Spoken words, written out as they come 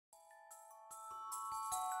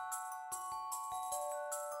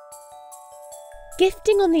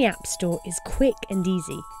Gifting on the App Store is quick and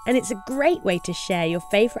easy, and it's a great way to share your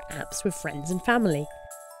favourite apps with friends and family.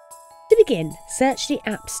 To begin, search the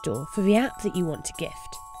App Store for the app that you want to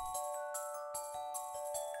gift.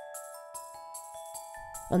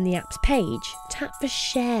 On the app's page, tap the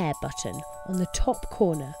Share button on the top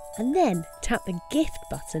corner and then tap the Gift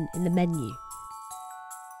button in the menu.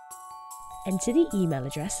 Enter the email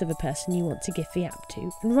address of the person you want to gift the app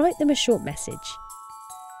to and write them a short message.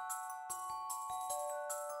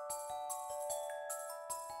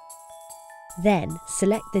 Then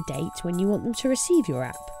select the date when you want them to receive your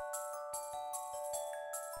app.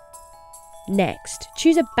 Next,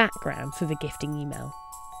 choose a background for the gifting email.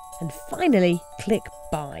 And finally, click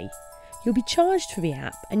Buy. You'll be charged for the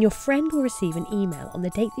app and your friend will receive an email on the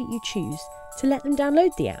date that you choose to let them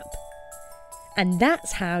download the app. And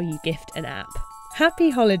that's how you gift an app.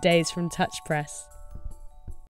 Happy holidays from TouchPress.